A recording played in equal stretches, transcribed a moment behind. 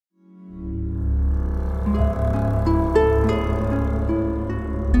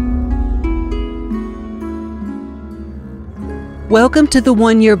Welcome to the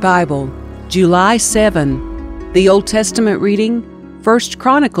One Year Bible, July 7. The Old Testament reading, 1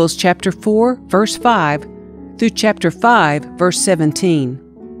 Chronicles chapter 4, verse 5 through chapter 5, verse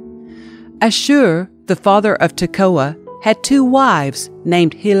 17. Ashur, the father of Tekoa, had two wives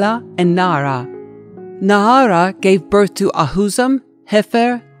named Hilah and Naarah. Naarah gave birth to Ahuzam,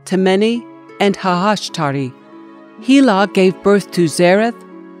 Hefer, Temeni, and Hahashtari. Hilah gave birth to Zereth,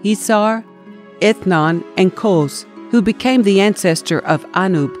 Isar, Ethnan, and Koz, who became the ancestor of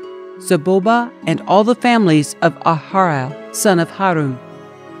Anub, Zebobah, and all the families of Aharal, son of Harum.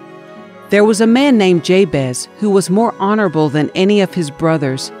 There was a man named Jabez who was more honorable than any of his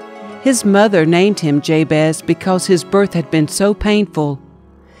brothers. His mother named him Jabez because his birth had been so painful.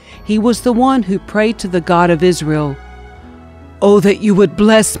 He was the one who prayed to the God of Israel, "Oh, that you would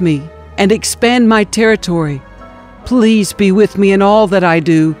bless me and expand my territory. Please be with me in all that I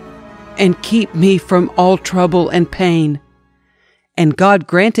do, and keep me from all trouble and pain." And God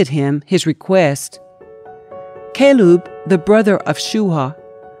granted him his request. Caleb, the brother of Shuah,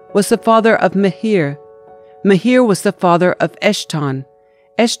 was the father of Mehir. Mehir was the father of Eshton.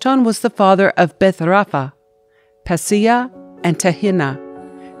 Eshton was the father of Bethrapha, Paseah, and Tehinnah.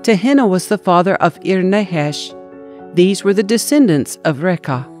 Tehinnah was the father of Ir-Nahash. These were the descendants of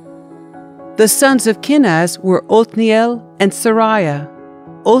Rekah. The sons of Kenaz were Othniel and Sariah.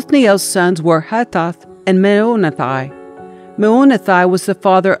 Othniel's sons were Hathath and Meonathai. Meonathai was the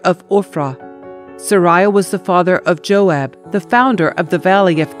father of Ophrah. Sariah was the father of Joab, the founder of the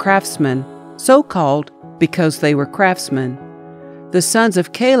Valley of Craftsmen, so called because they were craftsmen. The sons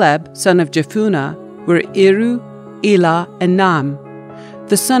of Caleb, son of Jephunneh, were Iru, Elah, and Nam.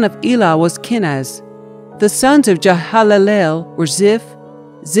 The son of Elah was Kenaz. The sons of Jehalalel were Ziph,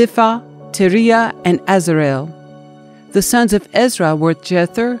 Ziphah, Teriah, and Azarel. The sons of Ezra were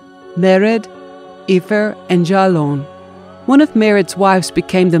Jether, Mered, Epher, and Jalon. One of Mered's wives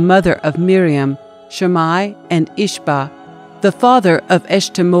became the mother of Miriam, Shammai, and Ishbah, the father of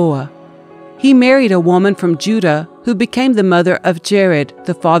Eshtemoa. He married a woman from Judah who became the mother of Jared,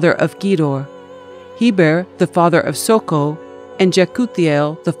 the father of Gedor, Heber, the father of Soko, and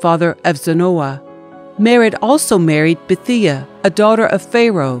Jekuthiel, the father of Zanoah. Mered also married Bithiah, a daughter of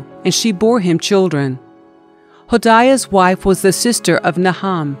Pharaoh, and she bore him children. Hodiah's wife was the sister of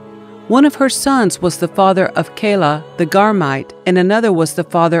Naham. One of her sons was the father of Keilah the Garmite, and another was the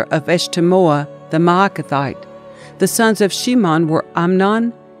father of Eshtemoa the Maakathite. The sons of Shimon were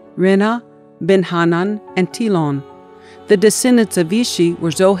Amnon, Rena, Ben-Hanan, and Tilon. The descendants of Ishi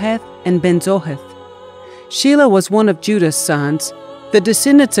were Zoheth and Ben-Zoheth. Shelah was one of Judah's sons. The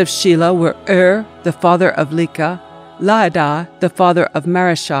descendants of Shelah were the father of Leka, Laadah, the father of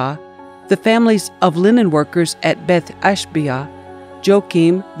Marashah, the families of linen workers at Beth Ashbia,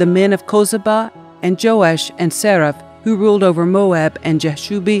 Joachim, the men of Kozabah, and Joash and Seraph, who ruled over Moab, and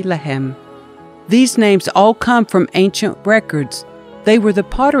Jeshubi Lehem. These names all come from ancient records. They were the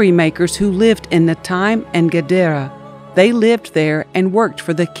pottery makers who lived in Netaim and Gedera. They lived there and worked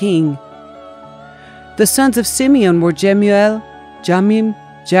for the king. The sons of Simeon were Jemuel, Jamim,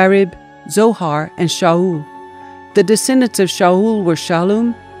 Jarib, Zohar, and Shaul. The descendants of Shaul were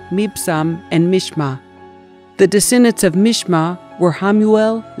Shallum, Mibsam, and Mishma. The descendants of Mishma were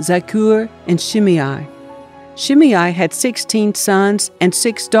Hamuel, Zakur, and Shimei. Shimei had 16 sons and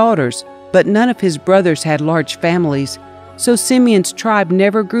 6 daughters, but none of his brothers had large families, so Simeon's tribe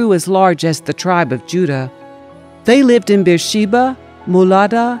never grew as large as the tribe of Judah. They lived in Beersheba,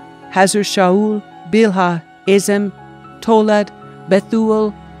 Molada, Hazar Shaul, Bilhah, Ezem, Tolad,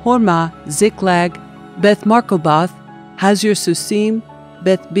 Bethuel, Hormah, Ziklag, Beth Markobath, Hazar Susim,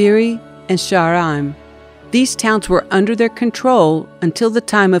 Beth Biri, and Sharaim. These towns were under their control until the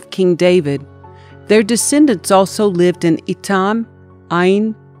time of King David. Their descendants also lived in Etam,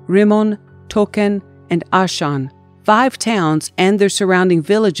 Ain, Rimmon, Token, and Ashan, 5 towns and their surrounding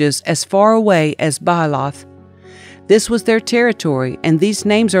villages as far away as Baalath. This was their territory, and these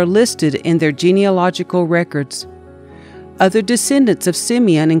names are listed in their genealogical records. Other descendants of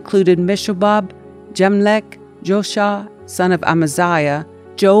Simeon included Meshobab, Jamlech, Joshua, son of Amaziah,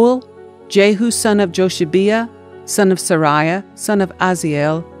 Joel, Jehu, son of Joshibiah, son of Sariah, son of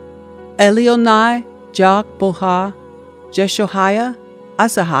Aziel, Elionai, Boha, Jeshoiah,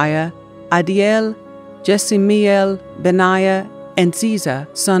 Asahiah, Adiel, Jesimiel, Benaiah, and Ziza,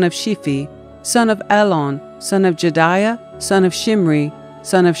 son of Shiphi, son of Elon, son of Jediah, son of Shimri,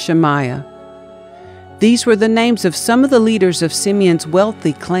 son of Shemaiah. These were the names of some of the leaders of Simeon's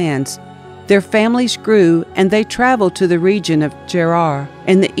wealthy clans. Their families grew, and they traveled to the region of Gerar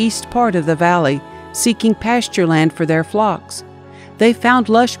in the east part of the valley, seeking pasture land for their flocks. They found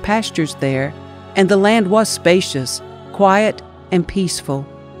lush pastures there, and the land was spacious, quiet, and peaceful.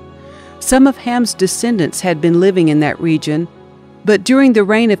 Some of Ham's descendants had been living in that region, but during the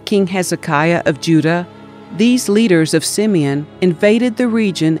reign of King Hezekiah of Judah, these leaders of Simeon invaded the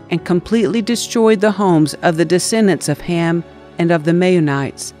region and completely destroyed the homes of the descendants of Ham and of the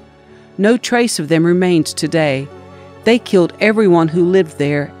Maonites. No trace of them remains today. They killed everyone who lived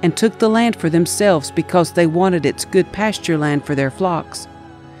there and took the land for themselves because they wanted its good pasture land for their flocks.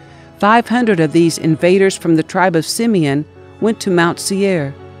 500 of these invaders from the tribe of Simeon went to Mount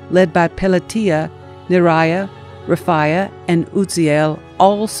Seir, led by Pelatiah, Neriah, Rephaiah, and Uzziel,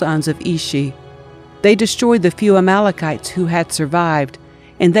 all sons of Ishi. They destroyed the few Amalekites who had survived,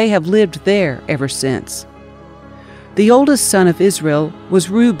 and they have lived there ever since. The oldest son of Israel was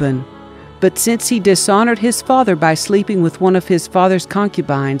Reuben, but since he dishonored his father by sleeping with one of his father's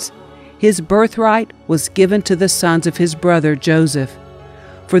concubines, his birthright was given to the sons of his brother Joseph.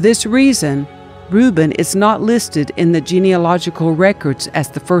 For this reason, Reuben is not listed in the genealogical records as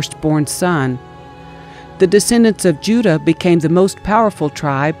the firstborn son. The descendants of Judah became the most powerful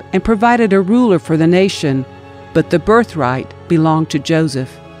tribe and provided a ruler for the nation, but the birthright belonged to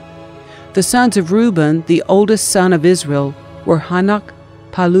Joseph. The sons of Reuben, the oldest son of Israel, were Hanok,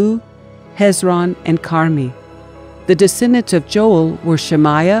 Palu, Hezron, and Carmi. The descendants of Joel were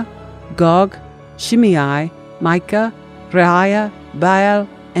Shemaiah, Gog, Shimei, Micah, Reiah, Baal,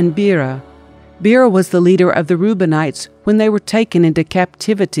 and Bera. Bera was the leader of the Reubenites when they were taken into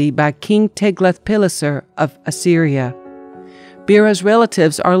captivity by King Tiglath-Pileser of Assyria. Bera's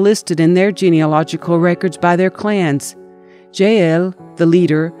relatives are listed in their genealogical records by their clans: Jael, the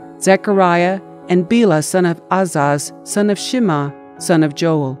leader, Zechariah, and Bela, son of Azaz, son of Shema, son of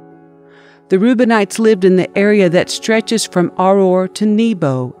Joel. The Reubenites lived in the area that stretches from Aror to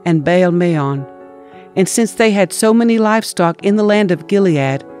Nebo and Baal-Meon. And since they had so many livestock in the land of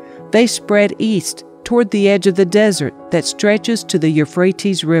Gilead, they spread east toward the edge of the desert that stretches to the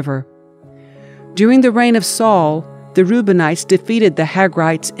Euphrates River. During the reign of Saul, the Reubenites defeated the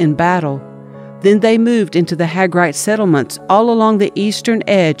Hagrites in battle. Then they moved into the Hagrite settlements all along the eastern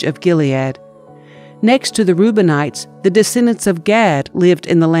edge of Gilead. Next to the Reubenites, the descendants of Gad lived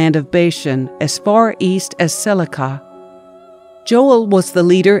in the land of Bashan, as far east as Selecah. Joel was the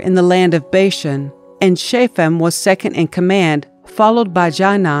leader in the land of Bashan, and Shepham was second in command, followed by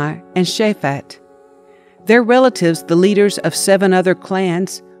Jainai and Shaphat. Their relatives, the leaders of 7 other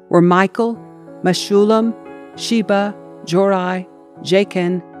clans, were Michael, Meshullam, Sheba, Jorai,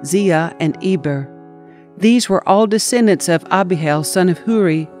 Jachin, Zia, and Eber. These were all descendants of Abihail, son of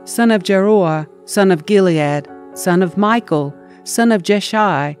Huri, son of Jeroah, son of Gilead, son of Michael, son of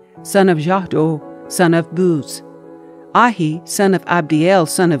Jeshai, son of Jahdo, son of Buz. Ahi, son of Abdiel,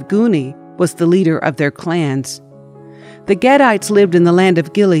 son of Guni, was the leader of their clans. The Gadites lived in the land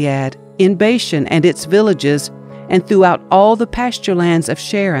of Gilead, in Bashan and its villages, and throughout all the pasture lands of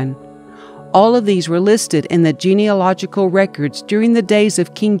Sharon. All of these were listed in the genealogical records during the days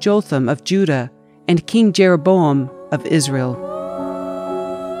of King Jotham of Judah and King Jeroboam of Israel.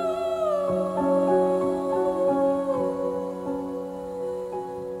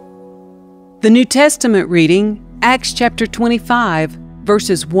 The New Testament reading, Acts chapter 25,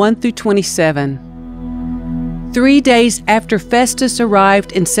 verses 1 through 27. 3 days after Festus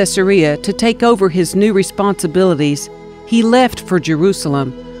arrived in Caesarea to take over his new responsibilities, he left for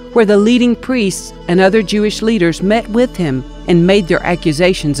Jerusalem, where the leading priests and other Jewish leaders met with him and made their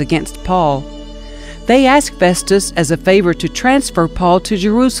accusations against Paul. They asked Festus as a favor to transfer Paul to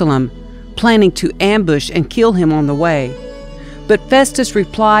Jerusalem, planning to ambush and kill him on the way. But Festus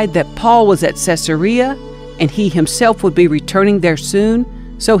replied that Paul was at Caesarea and he himself would be returning there soon,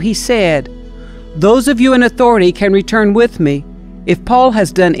 so he said, "Those of you in authority can return with me. If Paul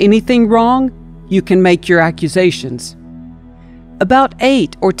has done anything wrong, you can make your accusations." About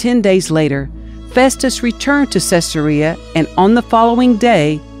 8 or 10 days later, Festus returned to Caesarea, and on the following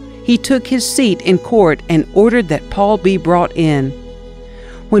day, he took his seat in court and ordered that Paul be brought in.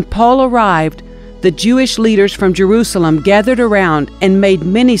 When Paul arrived, the Jewish leaders from Jerusalem gathered around and made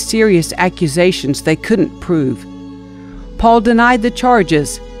many serious accusations they couldn't prove. Paul denied the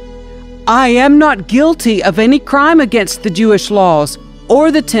charges. "I am not guilty of any crime against the Jewish laws, or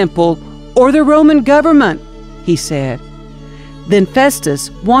the temple, or the Roman government," he said. Then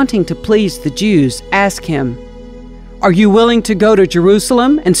Festus, wanting to please the Jews, asked him, "Are you willing to go to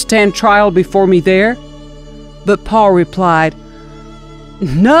Jerusalem and stand trial before me there?" But Paul replied,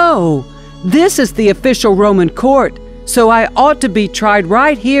 "No, this is the official Roman court, so I ought to be tried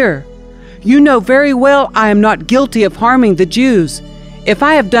right here. You know very well I am not guilty of harming the Jews. If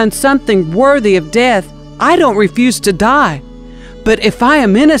I have done something worthy of death, I don't refuse to die. But if I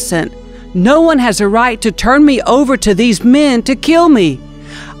am innocent, No one has a right to turn me over to these men to kill me.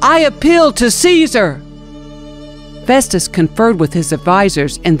 I appeal to Caesar." Festus conferred with his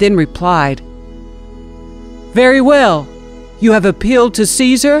advisors and then replied, "Very well, you have appealed to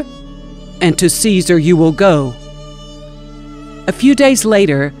Caesar, and to Caesar you will go." A few days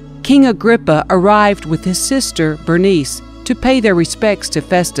later, King Agrippa arrived with his sister Bernice to pay their respects to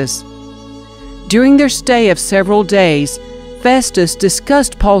Festus. During their stay of several days, Festus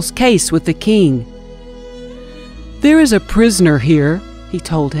discussed Paul's case with the king. "There is a prisoner here," he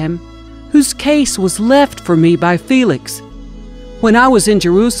told him, "whose case was left for me by Felix. When I was in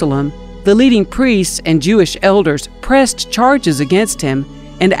Jerusalem, the leading priests and Jewish elders pressed charges against him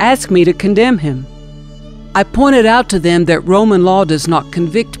and asked me to condemn him. I pointed out to them that Roman law does not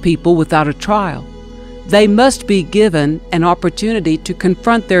convict people without a trial. They must be given an opportunity to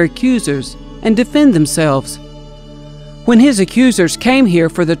confront their accusers and defend themselves. When his accusers came here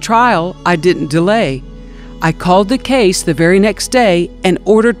for the trial, I didn't delay. I called the case the very next day and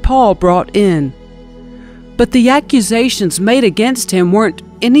ordered Paul brought in. But the accusations made against him weren't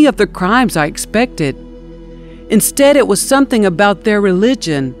any of the crimes I expected. Instead, it was something about their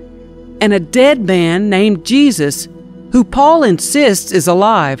religion and a dead man named Jesus, who Paul insists is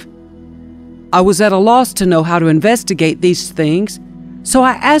alive. I was at a loss to know how to investigate these things, so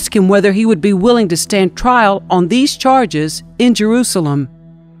I asked him whether he would be willing to stand trial on these charges in Jerusalem.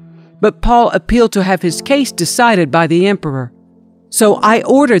 But Paul appealed to have his case decided by the emperor. So I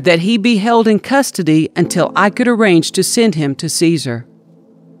ordered that he be held in custody until I could arrange to send him to Caesar."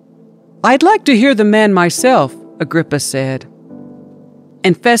 "I'd like to hear the man myself," Agrippa said.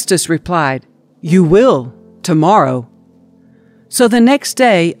 And Festus replied, "You will, tomorrow." So the next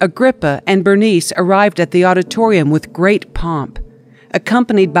day, Agrippa and Bernice arrived at the auditorium with great pomp,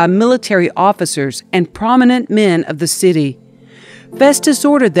 accompanied by military officers and prominent men of the city. Festus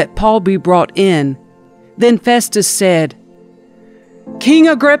ordered that Paul be brought in. Then Festus said, "King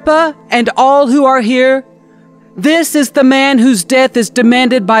Agrippa and all who are here, this is the man whose death is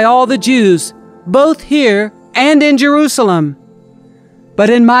demanded by all the Jews, both here and in Jerusalem. But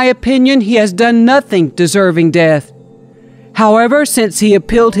in my opinion, he has done nothing deserving death. However, since he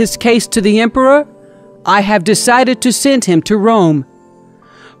appealed his case to the emperor, I have decided to send him to Rome.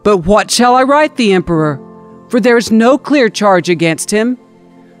 But what shall I write the emperor? For there is no clear charge against him.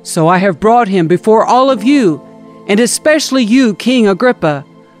 So I have brought him before all of you, and especially you, King Agrippa,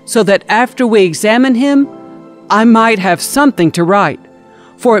 so that after we examine him, I might have something to write.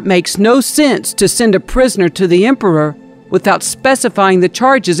 For it makes no sense to send a prisoner to the emperor without specifying the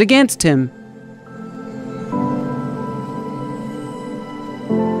charges against him."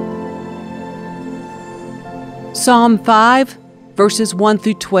 Psalm 5, verses 1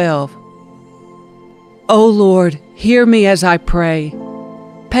 through 12. O Lord, hear me as I pray.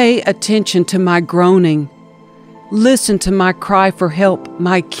 Pay attention to my groaning. Listen to my cry for help,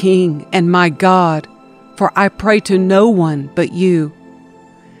 my King and my God, for I pray to no one but you.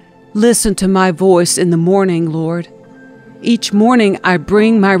 Listen to my voice in the morning, Lord. Each morning I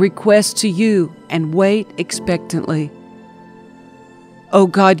bring my request to you and wait expectantly. O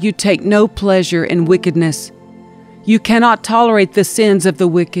God, you take no pleasure in wickedness. You cannot tolerate the sins of the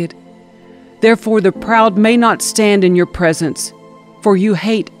wicked. Therefore the proud may not stand in your presence, for you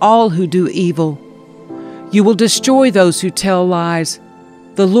hate all who do evil. You will destroy those who tell lies.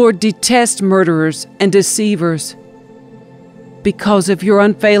 The Lord detests murderers and deceivers. Because of your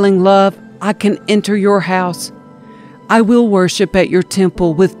unfailing love, I can enter your house. I will worship at your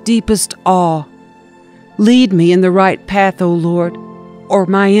temple with deepest awe. Lead me in the right path, O Lord, or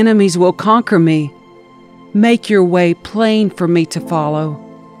my enemies will conquer me. Make your way plain for me to follow.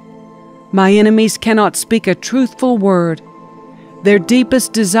 My enemies cannot speak a truthful word. Their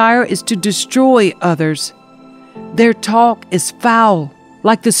deepest desire is to destroy others. Their talk is foul,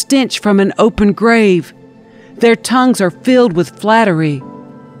 like the stench from an open grave. Their tongues are filled with flattery.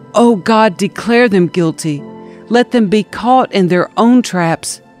 O God, declare them guilty. Let them be caught in their own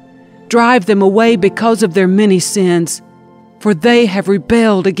traps. Drive them away because of their many sins, for they have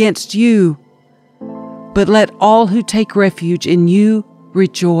rebelled against you. But let all who take refuge in you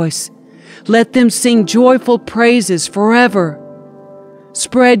rejoice. Let them sing joyful praises forever.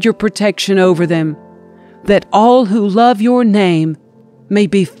 Spread your protection over them, that all who love your name may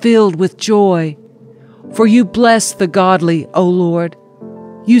be filled with joy. For you bless the godly, O Lord.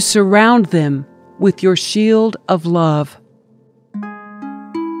 You surround them with your shield of love.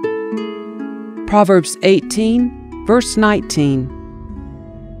 Proverbs 18, verse 19.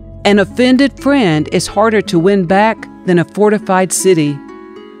 An offended friend is harder to win back than a fortified city.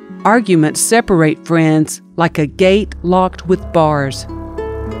 Arguments separate friends like a gate locked with bars.